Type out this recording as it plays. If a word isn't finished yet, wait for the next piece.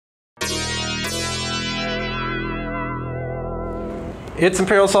It's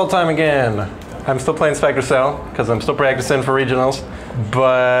Imperial Assault time again. I'm still playing Spectre Cell because I'm still practicing for regionals,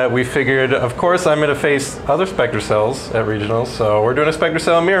 but we figured, of course, I'm going to face other Spectre Cells at regionals, so we're doing a Spectre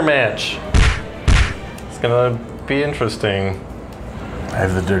Cell mirror match. It's going to be interesting. I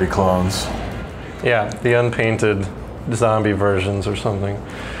have the dirty clones. Yeah, the unpainted zombie versions or something.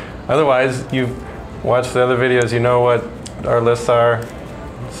 Otherwise, you've watched the other videos, you know what our lists are,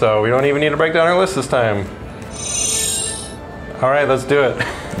 so we don't even need to break down our list this time. All right, let's do it.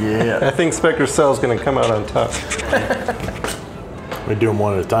 Yeah. I think Spectre Cell is going to come out on top. We do them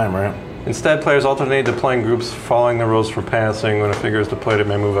one at a time, right? Instead, players alternate deploying groups following the rules for passing. When a figure is deployed, it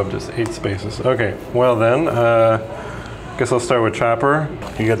may move up to 8 spaces. Okay, well then, guess I'll start with Chopper.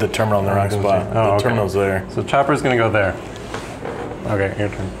 You got the terminal in the wrong spot. Oh, the terminal's there. So Chopper's going to go there. Okay, your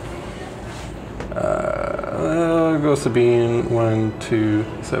turn. Go Sabine, 1, 2,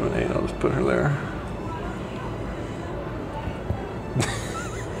 7, 8. I'll just put her there.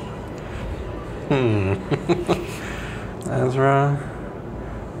 Ezra,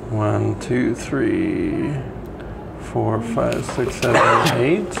 1, 2, 3, 4, 5, 6, 7,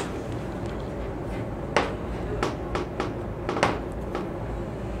 8.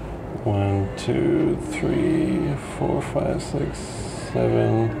 One, 2, 3, 4, 5, 6,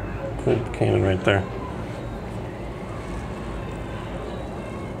 7. Put Kanan right there.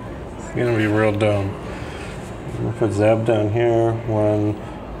 It's gonna be real dumb. I'm gonna put Zeb down here. 1,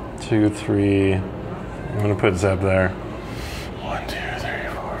 2, 3. I'm gonna put Zeb there. 1, 2, 3,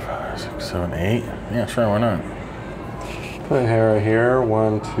 4, 5, 6, 7, 8. Yeah, sure, why not? Put Hera here.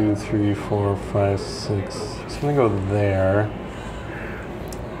 1, 2, 3, 4, 5, 6. It's gonna go there.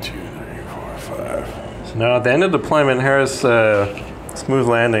 2, 3, 4, 5. So now at the end of deployment, Hera's smooth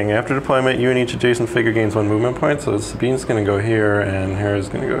landing. After deployment, you and each adjacent figure gains 1 movement point. So Sabine's gonna go here, and Hera's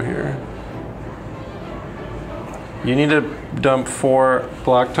gonna go here. You need to dump 4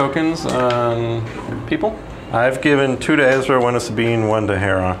 block tokens on people. I've given 2 to Ezra, 1 to Sabine, 1 to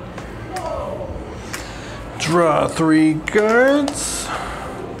Hera. Draw 3 cards.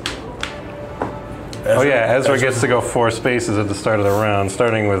 Oh yeah, Ezra gets to go 4 spaces at the start of the round,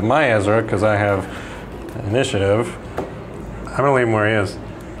 starting with my Ezra, because I have initiative. I'm gonna leave him where he is.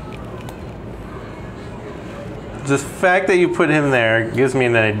 The fact that you put him there gives me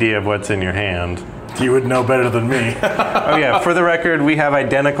an idea of what's in your hand. You would know better than me. Oh yeah, for the record, we have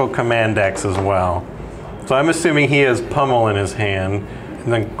identical command decks as well. So I'm assuming he has Pummel in his hand.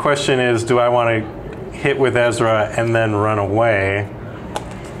 And the question is, do I want to hit with Ezra and then run away?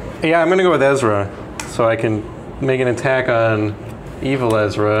 Yeah, I'm gonna go with Ezra. So I can make an attack on evil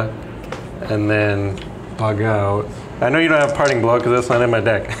Ezra and then bug out. I know you don't have Parting Blow because that's not in my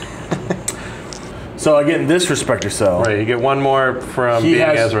deck. So I get this for Spectre Cell. Right, you get 1 more from being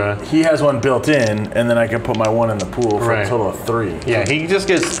Ezra. He has 1 built in, and then I can put my 1 in the pool for a total of 3. Yeah, he just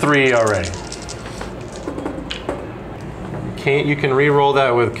gets 3 already. You can re-roll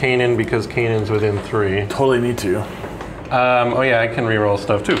that with Kanan because Kanan's within 3. Totally need to. Oh yeah, I can re-roll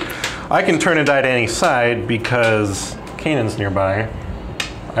stuff too. I can turn a die to any side because Kanan's nearby.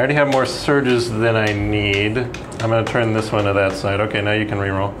 I already have more surges than I need. I'm gonna turn this one to that side. Okay, now you can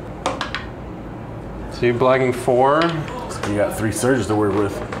re-roll. So you're blocking 4. So you got 3 surges to work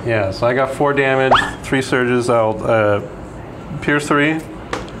with. Yeah, so I got 4 damage, 3 surges. I'll pierce 3. So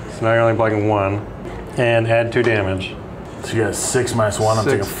now you're only blocking 1. And add 2 damage. So you got 6 minus 1, I'm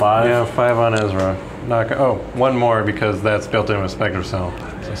taking 5. Yeah, 5 on Ezra. Oh, 1 more because that's built in with Spectre Cell.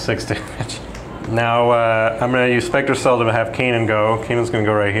 So 6 damage. Now I'm going to use Spectre Cell to have Kanan go. Kanan's going to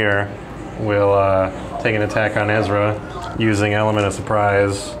go right here. We'll take an attack on Ezra using Element of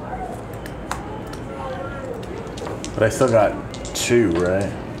Surprise. But I still got 2, right?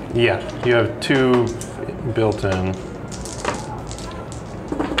 Yeah, you have 2 built in.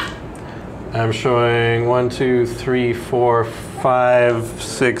 I'm showing 1, 2, 3, 4, 5,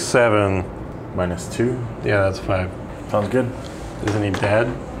 6, 7. Minus 2? Yeah, that's 5. Sounds good. Isn't he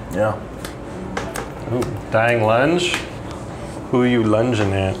dead? Yeah. Ooh, dying lunge? Who are you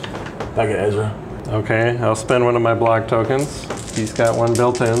lunging at? Back at Ezra. Okay, I'll spend 1 of my block tokens. He's got 1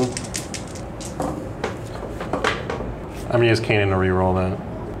 built in. I'm gonna use Kanan to re-roll that.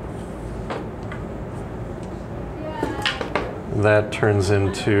 That turns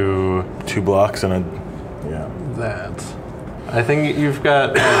into 2 blocks and that. I think you've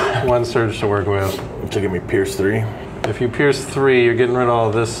got 1 surge to work with. To give me pierce 3. If you pierce 3, you're getting rid of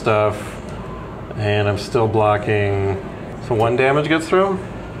all this stuff, and I'm still blocking. So 1 damage gets through.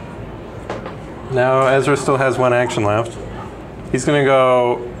 Now Ezra still has 1 action left. He's gonna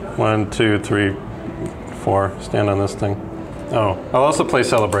go 1, 2, 3, 4. Stand on this thing. Oh, I'll also play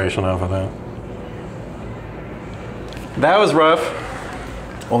Celebration off of that. That was rough.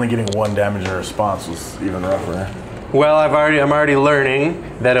 Only getting 1 damage in response was even rougher. Well, I'm already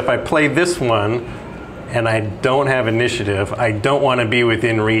learning that if I play this one and I don't have initiative, I don't want to be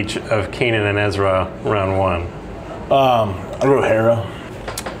within reach of Kanan and Ezra round 1. I'll go Hera.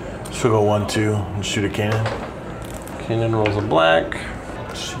 She'll go 1-2 and shoot at Kanan. Kanan rolls a black.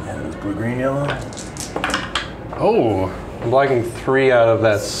 She has blue, green, yellow. Oh, I'm blocking 3 out of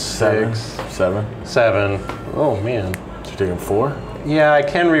that 6. 7. 7. Oh man. So you're taking 4? Yeah, I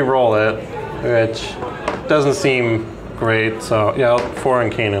can re-roll it, which doesn't seem great. So yeah, 4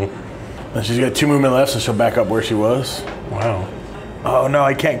 on Kanan. And she's got 2 movement left, so she'll back up where she was. Wow. Oh no,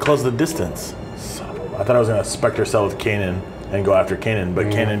 I can't close the distance. I thought I was gonna Spectre Cell with Kanan and go after Kanan, but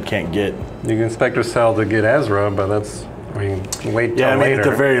Kanan can't get. You can Spectre Cell to get Ezra, but that's, I mean, wait till Yeah, I mean, later. at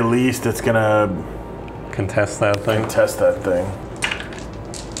the very least, it's gonna Contest that thing. contest that thing.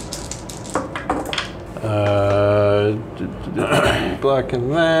 Blocking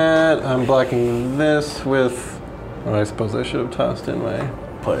that. I'm blocking this with. Oh, I suppose I should have tossed in my.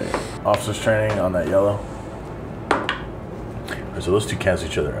 Play officer's training on that yellow. So those 2 cancel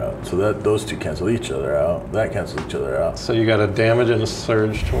each other out. So those 2 cancel each other out. That cancels each other out. So you got a damage and a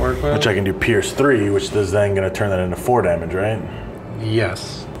surge to work with. Which I can do Pierce 3, which is then going to turn that into 4 damage, right?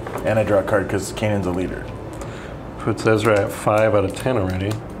 Yes. And I draw a card because Kanan's a leader. Puts Ezra at 5 out of 10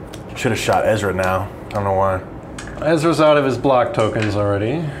 already. Should have shot Ezra now. I don't know why. Ezra's out of his block tokens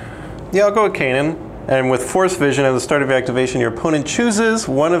already. Yeah, I'll go with Kanan. And with Force Vision, at the start of your activation, your opponent chooses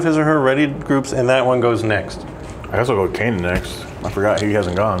one of his or her ready groups, and that one goes next. I guess I'll go with Kanan next. I forgot he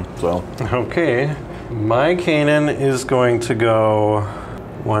hasn't gone, so. Okay. My Kanan is going to go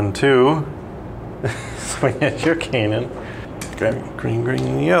 1-2. Swing at your Kanan. Okay. Green,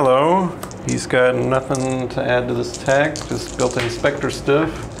 green, yellow. He's got nothing to add to this attack, just built-in Spectre stuff.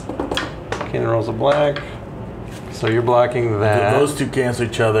 Kanan rolls a black. So you're blocking that. Those 2 cancel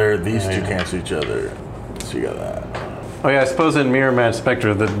each other. These 2 cancel each other. So you got that. Oh yeah, I suppose in Mirror Match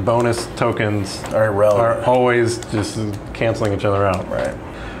Spectre, the bonus tokens Are irrelevant. are always just canceling each other out. Right.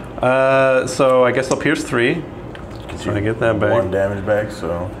 So I guess I'll pierce 3. So I get that back. 1 damage back,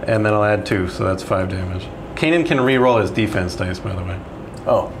 so. And then I'll add 2, so that's 5 damage. Kanan can re-roll his defense dice, by the way.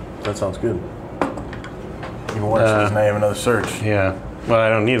 Oh, that sounds good. Even worse, because now you have another search. Yeah. Well, I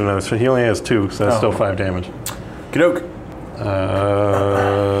don't need another, so he only has 2, so that's still 5 damage. Good.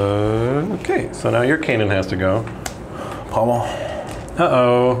 Okay, so now your Kanan has to go. Pommel.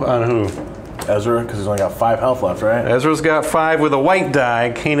 Uh-oh, on who? Ezra, because he's only got 5 health left, right? Ezra's got 5 with a white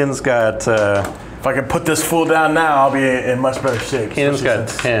die. Kanan's got... If I can put this fool down now, I'll be in much better shape. Kanan's got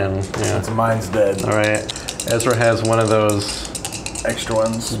 10. Yeah. Since mine's dead. All right. Ezra has one of those Extra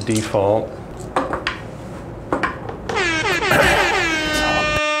ones. default.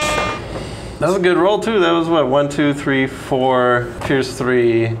 That was a good roll too. That was what, 1, 2, 3, 4, pierce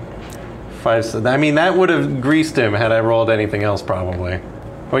 3, 5. I mean, that would have greased him had I rolled anything else, probably.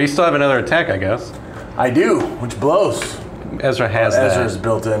 Well, you still have another attack, I guess. I do, which blows. Ezra has that. Ezra's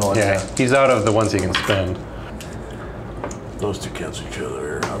built in one. Yeah, he's out of the ones he can spend. Those 2 cancel each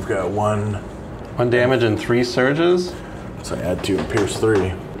other. I've got 1. 1 damage and 3 surges, So I add 2 and pierce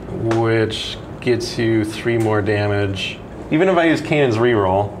 3. which gets you 3 more damage. Even if I use Kanan's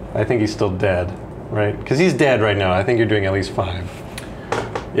reroll, I think he's still dead, right? Because he's dead right now. I think you're doing at least 5.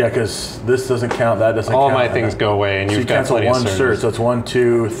 Yeah, because this doesn't count, that doesn't All count. my things go away, and So you've you got cancel plenty of 1 surges. surge, so it's 1,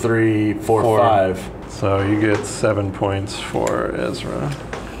 2, 3, 4, 5. So you get 7 points for Ezra.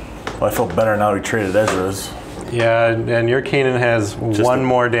 Well, I feel better now we traded Ezra's. Yeah, and your Kanan has Just 1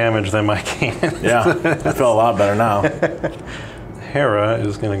 more damage than my Kanan. Yeah, I feel a lot better now. Hera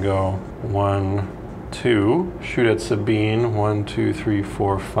is going to go 1, 2. Shoot at Sabine. 1, 2, 3,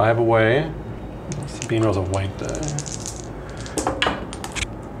 4, 5 away. Sabine rolls a white die.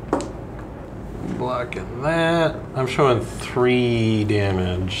 Blocking that. I'm showing 3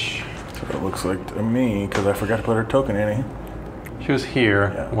 damage. So it looks like to me, because I forgot to put her token in. She was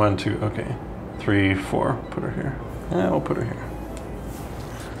here. Yeah. 1, 2. Okay. 3, 4. Put her here. Yeah, we'll put her here.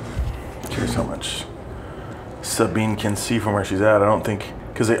 Here's how much Sabine can see from where she's at. I don't think,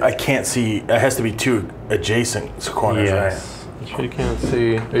 because I can't see, it has to be 2 adjacent corners, Yes. Sure you can't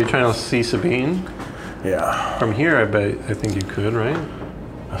see. Are you trying to see Sabine? right? Yeah. From here, I think you could, right?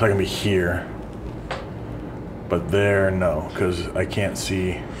 I thought I can be here. But there, no, because I can't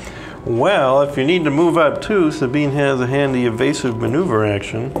see. Well, if you need to move up too, Sabine has a handy evasive maneuver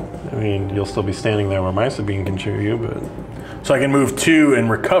action. I mean, you'll still be standing there where my Sabine can cheer you, but... So I can move 2 and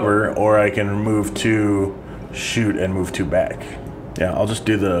recover, or I can move 2, shoot, and move 2 back. Yeah, I'll just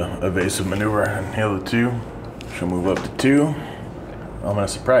do the evasive maneuver and heal the 2. She'll move up to 2. I'm gonna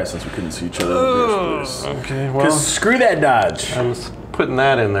surprise since we couldn't see each other in the first place. Okay, well... Because screw that dodge. I'm putting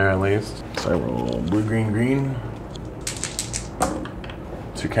that in there at least. So I roll blue, green, green.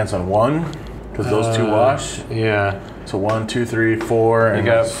 So you cancel on 1, because those 2 wash. Yeah. So 1, 2, 3, 4. You and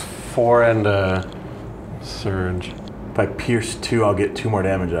got 4 and a surge. If I pierce 2, I'll get 2 more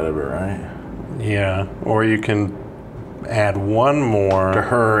damage out of it, right? Yeah. Or you can add 1 more. To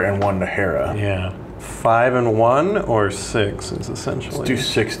her and 1 to Hera. Yeah. 5 and 1 or 6 is essentially. Let's do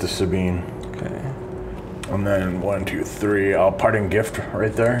 6 to Sabine. Okay. And then 1, 2, 3. I'll parting gift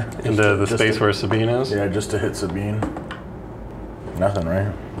right there. Into the space where Sabine is? Yeah, just to hit Sabine. Nothing,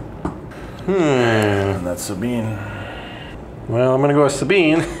 right? Hmm. And that's Sabine. Well, I'm gonna go with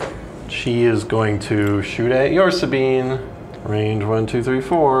Sabine. She is going to shoot at your Sabine. Range 1, 2, 3,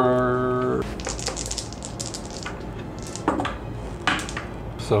 4.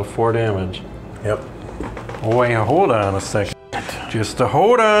 So 4 damage. Yep. Oh, wait, hold on a second. Just to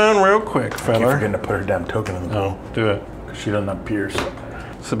hold on real quick, I keep fella. forgetting to put her damn token in the bow. Oh, do it. Because she doesn't have pierce.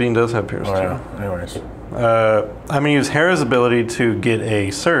 Sabine does have pierce Oh, too. yeah. Anyways. I'm gonna use Hera's ability to get a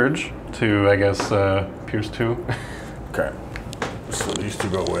surge to, I guess, pierce 2. Okay. So these 2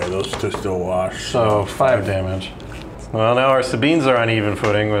 go away. Those 2 still wash. So 5 damage. Well, now our Sabines are on even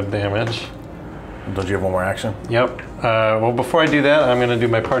footing with damage. Don't you have 1 more action? Yep. Well, before I do that, I'm gonna do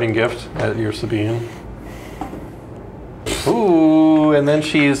my parting gift at your Sabine. Ooh, and then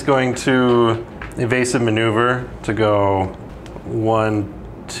she's going to evasive maneuver to go 1,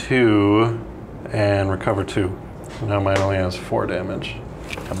 2, and recover 2. So now mine only has 4 damage.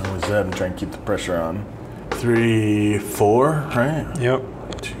 Come in with Zeb and try and keep the pressure on. 3, 4, right? Yep.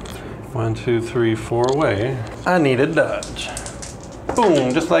 1, 2, 3, 4 away. I need a dodge.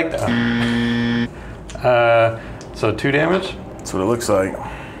 Boom, just like that. So 2 damage? That's what it looks like.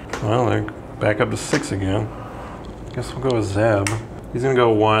 Well, they're back up to 6 again. Guess we'll go with Zeb. He's gonna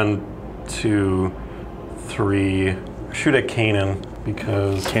go 1, 2, 3. Shoot at Kanan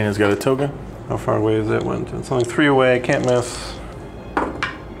because. Kanan's got a token? How far away is it? It's only 3 away. Can't miss.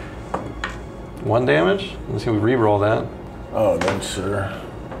 1 damage? Let's see. We re-roll that. Oh, then sure.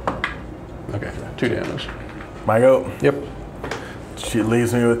 Okay, 2 damage. My go. Yep. She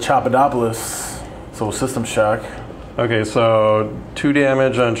leaves me with Chopadopoulos. So system shock. Okay, so 2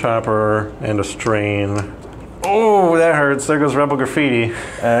 damage on Chopper and a strain. Oh, that hurts. There goes Rebel Graffiti.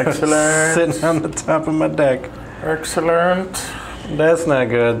 Excellent. Sitting on the top of my deck. Excellent. That's not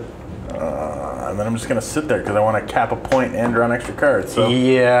good. And then I'm just gonna sit there because I want to cap a point and draw an extra card. So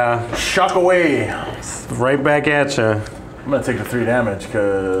Yeah, shock away. right back at you. I'm gonna take the 3 damage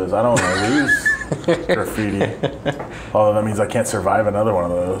because I don't want to lose Graffiti. Although that means I can't survive another one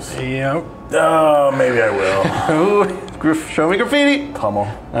of those. Yep. Oh, maybe I will. Ooh, show me Graffiti. Pummel.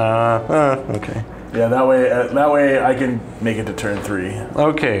 Okay. Yeah, that way I can make it to turn 3.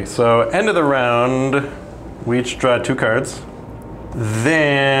 Okay, so end of the round, we each draw 2 cards.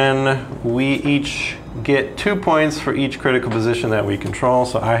 Then we each get 2 points for each critical position that we control.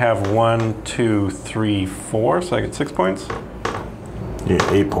 So I have 1, 2, 3, 4, so I get 6 points. You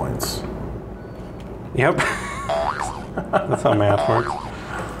get 8 points. Yep. That's how math works.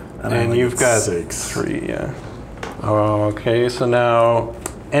 And you've got 6. 3, yeah. Okay, so now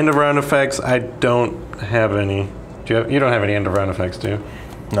end of round effects. I don't have any. You don't have any end of round effects, do you?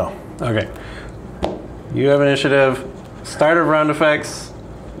 No. Okay. You have initiative. Start of round effects.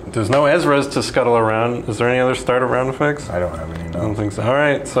 There's no Ezra's to scuttle around. Is there any other start of round effects? I don't have any, no. I don't think so. All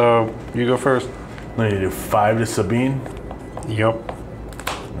right, so you go first. I need to do 5 to Sabine. Yep.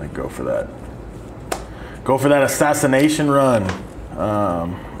 I go for that. Go for that assassination run.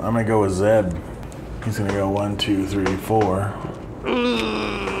 I'm gonna go with Zeb. He's gonna go 1, 2, 3, 4.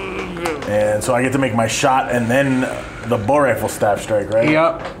 And so I get to make my shot and then the bow rifle stab strike, right?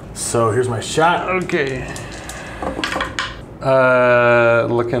 Yep. So here's my shot. Okay.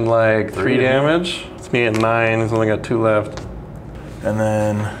 Looking like 3 damage. It's me at 9. He's only got 2 left. And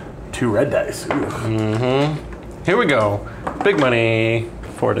then 2 red dice. Ooh. Here we go. Big money.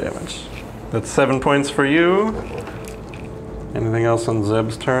 4 damage. That's 7 points for you. Anything else on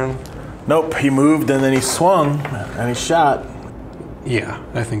Zeb's turn? Nope, he moved and then he swung and he shot. Yeah,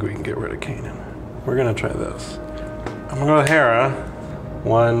 I think we can get rid of Kanan. We're gonna try this. I'm gonna go with Hera.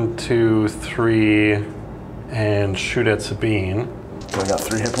 1, 2, 3, and shoot at Sabine. So I got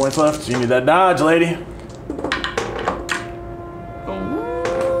 3 hit points left. So you need that dodge, lady.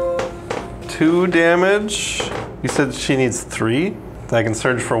 2 damage. You said she needs 3? I can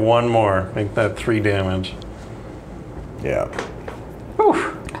surge for 1 more. Make that 3 damage. Yeah. Whew.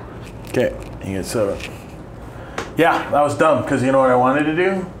 Okay, you get 7. Yeah, that was dumb, because you know what I wanted to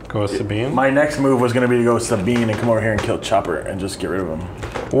do? Go with Sabine? My next move was going to be to go with Sabine and come over here and kill Chopper and just get rid of him.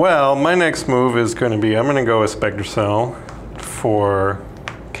 Well, my next move is going to be, I'm going to go with Spectre Cell for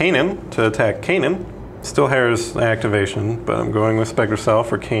Kanan to attack Kanan. Still Hera's activation, but I'm going with Spectre Cell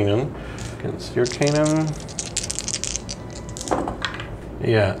for Kanan. Against your Kanan.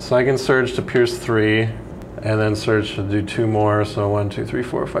 Yeah, so I can surge to pierce 3, and then surge to do 2 more, so 1, 2, 3,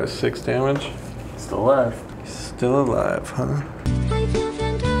 4, 5, 6 damage. Still alive. Still alive, huh? I feel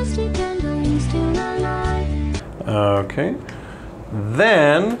fantastic and I'm still alive. Okay.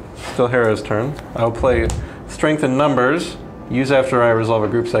 Then, still Hera's turn. I'll play Strength in Numbers. Use after I resolve a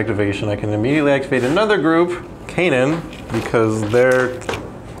group's activation. I can immediately activate another group, Kanan, because their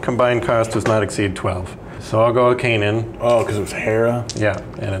combined cost does not exceed 12. So I'll go with Kanan. Oh, because it was Hera? Yeah,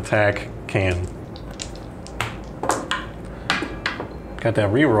 and attack Kanan. Got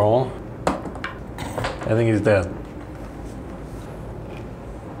that reroll. I think he's dead.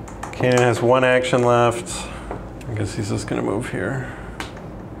 Kanan has 1 action left. I guess he's just gonna move here.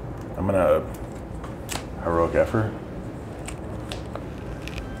 I'm gonna heroic effort.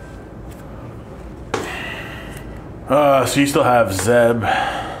 So you still have Zeb.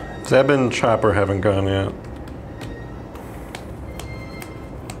 Zeb and Chopper haven't gone yet.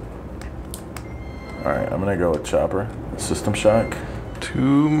 All right, I'm gonna go with Chopper. System shock. 2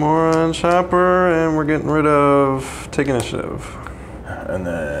 more on Chopper, and we're getting rid of Take Initiative. And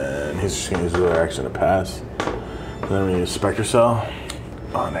then he's just gonna use the other action to pass. And then we use Spectre Cell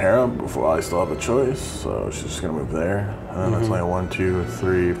on Hera before I still have a choice. So she's just gonna move there. And then that's like a 1, 2,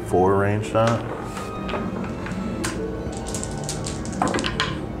 3, 4 range shot.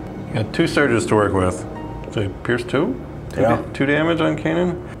 You got 2 surges to work with. So pierce 2? Yeah. 2 damage on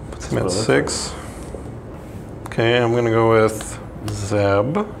Kanan. Puts him at That's what 6. Okay, I'm gonna go with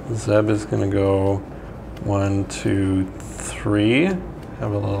Zeb. Zeb is gonna go 1, 2, 3.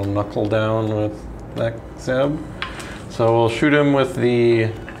 Have a little knuckle down with that Zeb. So we'll shoot him with the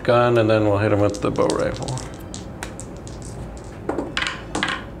gun and then we'll hit him with the bow rifle.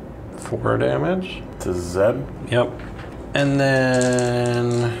 4 damage. To Zeb. Yep. And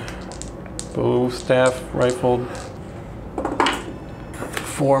then bow staff rifled.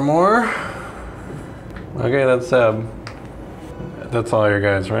 4 more. Okay, that's Zeb. That's all your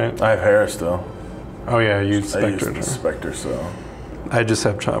guys, right? I have Hera still. Oh yeah, you I used Spectre. the Spectre, so. I just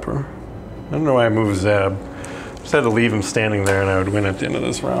have Chopper. I don't know why I moved Zeb. Just had to leave him standing there and I would win at the end of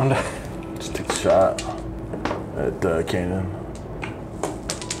this round. Just take a shot at Kanan.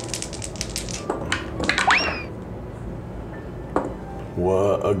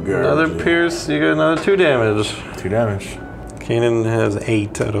 What a girl. Another pierce, you get another 2 damage. 2 damage. Kanan has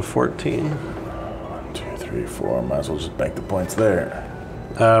 8 out of 14. 1, 2, 3, 4. Might as well just bank the points there.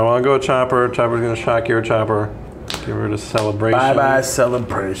 Well, I'll go with Chopper. Chopper's gonna shock your Chopper. Give her the celebration. Bye-bye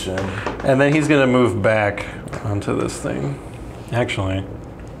celebration. And then he's gonna move back onto this thing. Actually,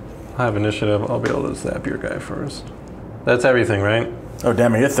 I have initiative. I'll be able to zap your guy first. That's everything, right? Oh,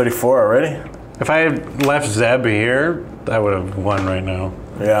 damn it. You're at 34 already? If I had left Zeb here, I would have won right now.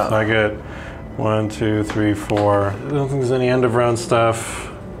 Yeah. So I get 1, 2, 3, 4. I don't think there's any end of round stuff.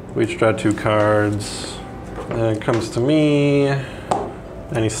 We each draw 2 cards. Then it comes to me.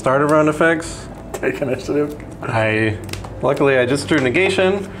 Any start of round effects? Take initiative. Luckily I just drew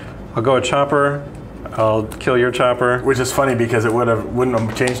negation. I'll go with Chopper. I'll kill your Chopper. Which is funny because it wouldn't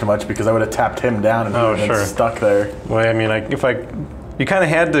have changed much because I would have tapped him down and he would have been stuck there. Well, I mean, you kind of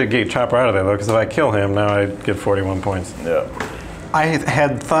had to get Chopper out of there though, because if I kill him, now I get 41 points. Yeah. I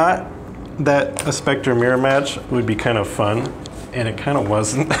had thought that a Spectre mirror match would be kind of fun, and it kind of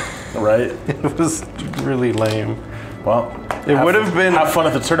wasn't. Right? It was really lame. Well, it would have been. Have fun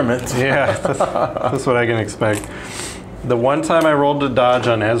at the tournament. Yeah, that's what I can expect. The one time I rolled a dodge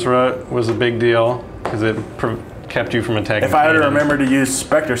on Ezra was a big deal because it kept you from attacking. If I had remembered to use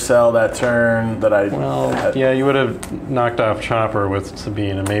Spectre Cell that turn that I had. Yeah, you would have knocked off Chopper with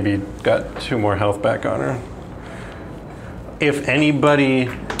Sabine and maybe got 2 more health back on her. If anybody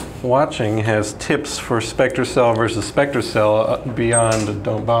watching has tips for Spectre Cell versus Spectre Cell beyond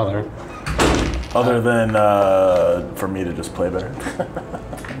don't bother. Other than for me to just play better.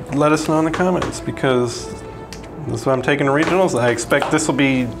 Let us know in the comments because this is what I'm taking to regionals. I expect this will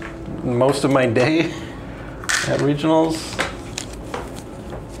be most of my day at regionals.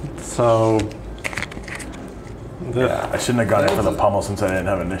 So yeah, I shouldn't have gone in for the pummel since I didn't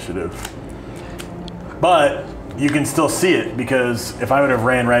have initiative. But you can still see it because if I would have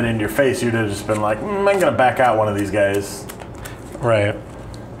ran right into your face, you'd have just been like, I'm gonna back out one of these guys. Right.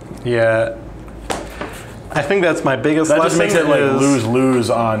 Yeah. I think that's my biggest lesson. That just makes it like lose-lose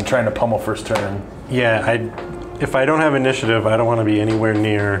on trying to pummel first turn. Yeah, if I don't have initiative, I don't want to be anywhere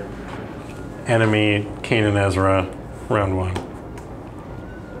near enemy Kanan Ezra round 1.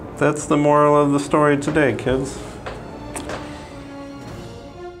 That's the moral of the story today, kids.